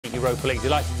Europa League.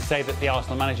 Delighted to say that the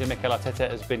Arsenal manager, Mikel Arteta,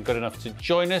 has been good enough to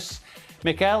join us.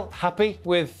 Mikel, happy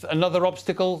with another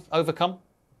obstacle overcome?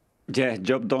 Yeah,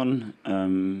 job done.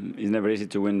 It's never easy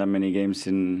to win that many games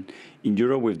in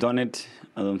Europe. We've done it.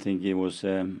 I don't think it was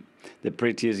the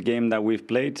prettiest game that we've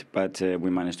played, but we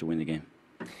managed to win the game.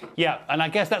 Yeah, and I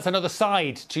guess that's another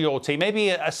side to your team. Maybe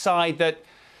a side that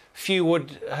few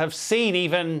would have seen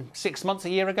even 6 months, a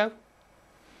year ago?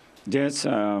 Yes,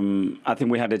 I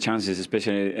think we had the chances,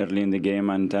 especially early in the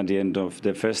game and at the end of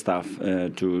the first half,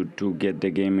 to get the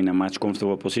game in a much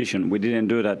comfortable position. We didn't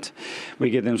do that.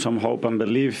 We gave them some hope and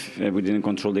belief. We didn't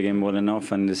control the game well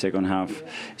enough, and in the second half,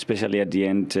 especially at the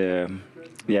end,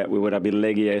 we were a bit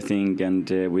leggy, I think, and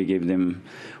we gave them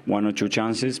one or two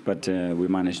chances, but we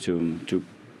managed to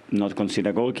not concede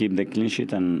a goal, keep the clean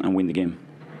sheet, and win the game.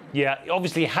 Yeah,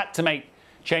 obviously you had to make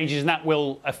changes, and that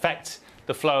will affect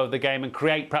the flow of the game and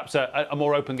create perhaps a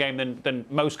more open game than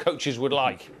most coaches would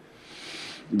like.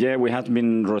 Yeah, we have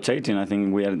been rotating. I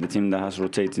think we are the team that has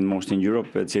rotated most in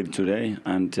Europe till today,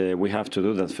 and we have to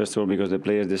do that. First of all, because the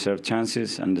players deserve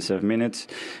chances and deserve minutes,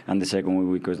 and the second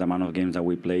one, because the amount of games that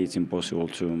we play, it's impossible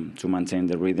to maintain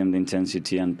the rhythm, the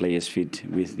intensity, and players fit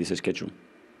with this schedule.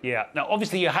 Yeah. Now,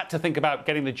 obviously, you had to think about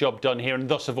getting the job done here and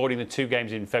thus avoiding the 2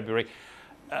 games in February.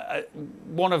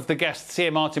 One of the guests here,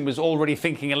 Martin, was already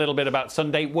thinking a little bit about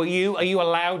Sunday. Are you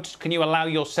allowed? Can you allow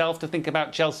yourself to think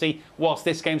about Chelsea whilst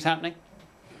this game's happening?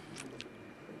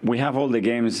 We have all the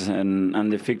games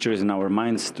and the fixtures in our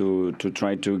minds to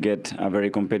try to get a very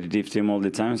competitive team all the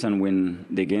times and win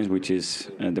the games, which is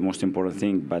the most important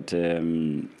thing. But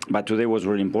today was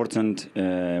really important.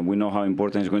 We know how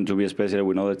important it's going to be, especially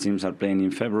when other teams are playing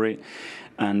in February.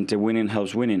 And winning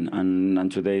helps winning.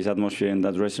 And today's atmosphere in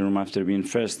that dressing room after being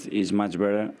first is much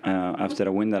better after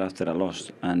a win than after a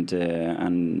loss.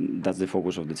 And that's the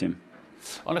focus of the team.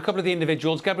 On a couple of the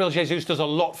individuals, Gabriel Jesus does a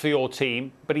lot for your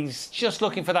team, but he's just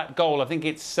looking for that goal. I think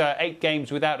it's 8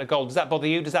 games without a goal. Does that bother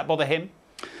you? Does that bother him?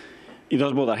 It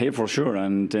does bother him for sure,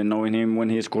 and knowing him, when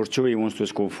he scores 2, he wants to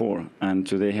score 4. And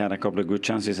today he had a couple of good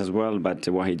chances as well, but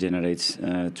what he generates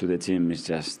to the team is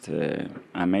just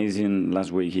amazing.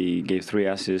 Last week he gave 3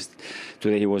 assists.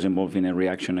 Today he was involved in a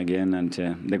reaction again, and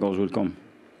the goals will come.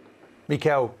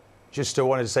 Mikel, just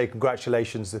wanted to say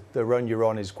congratulations. The run you're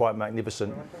on is quite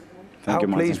magnificent. Thank you,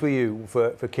 Martin. How pleased were you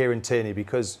for Kieran Tierney?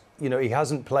 Because, you know, he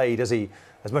hasn't played, has he,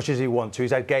 as much as he wants to. He's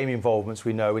had game involvements,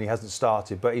 we know, and he hasn't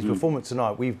started. But his performance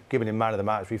tonight, we've given him man of the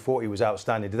match. We thought he was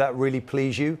outstanding. Did that really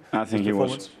please you? I think he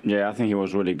was. Yeah, I think he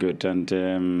was really good.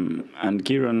 And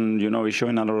Kieran, you know, he's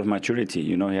showing a lot of maturity.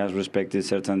 You know, he has respected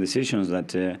certain decisions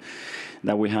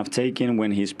that we have taken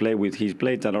when he's played. He's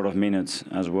played a lot of minutes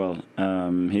as well.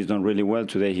 He's done really well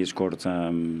today. He scored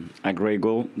a great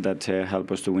goal that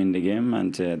helped us to win the game,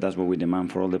 and that's what we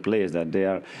demand for all the players, that they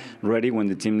are ready when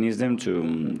the team needs them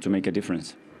to make a difference.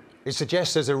 It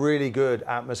suggests there's a really good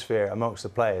atmosphere amongst the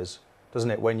players,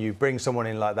 doesn't it, when you bring someone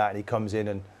in like that and he comes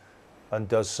in and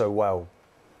does so well.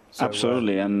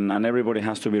 Absolutely, and everybody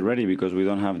has to be ready, because we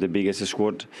don't have the biggest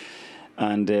squad.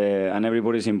 And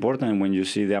everybody's important. When you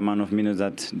see the amount of minutes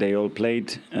that they all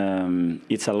played,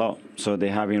 it's a lot. So they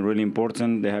have been really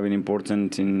important. They have been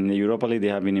important in the Europa League. They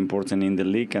have been important in the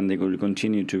league, and they will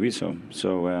continue to be so.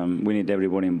 So we need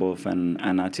everybody involved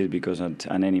and active, because at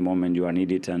any moment you are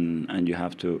needed and you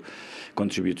have to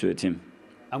contribute to the team.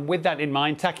 And with that in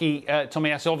mind, Taki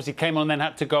Tomiyasu obviously came on and then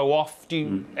had to go off. Do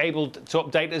you able to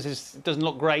update us? It doesn't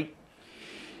look great.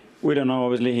 We don't know.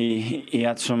 Obviously, he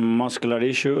had some muscular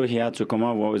issue. He had to come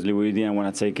up. Obviously, we didn't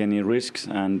want to take any risks,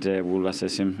 and we'll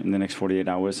assess him in the next 48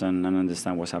 hours and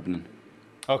understand what's happening.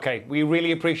 OK, we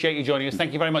really appreciate you joining us.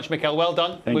 Thank you very much, Mikel. Well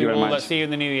done. Thank you very much. We will see you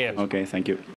in the new year. OK, thank you.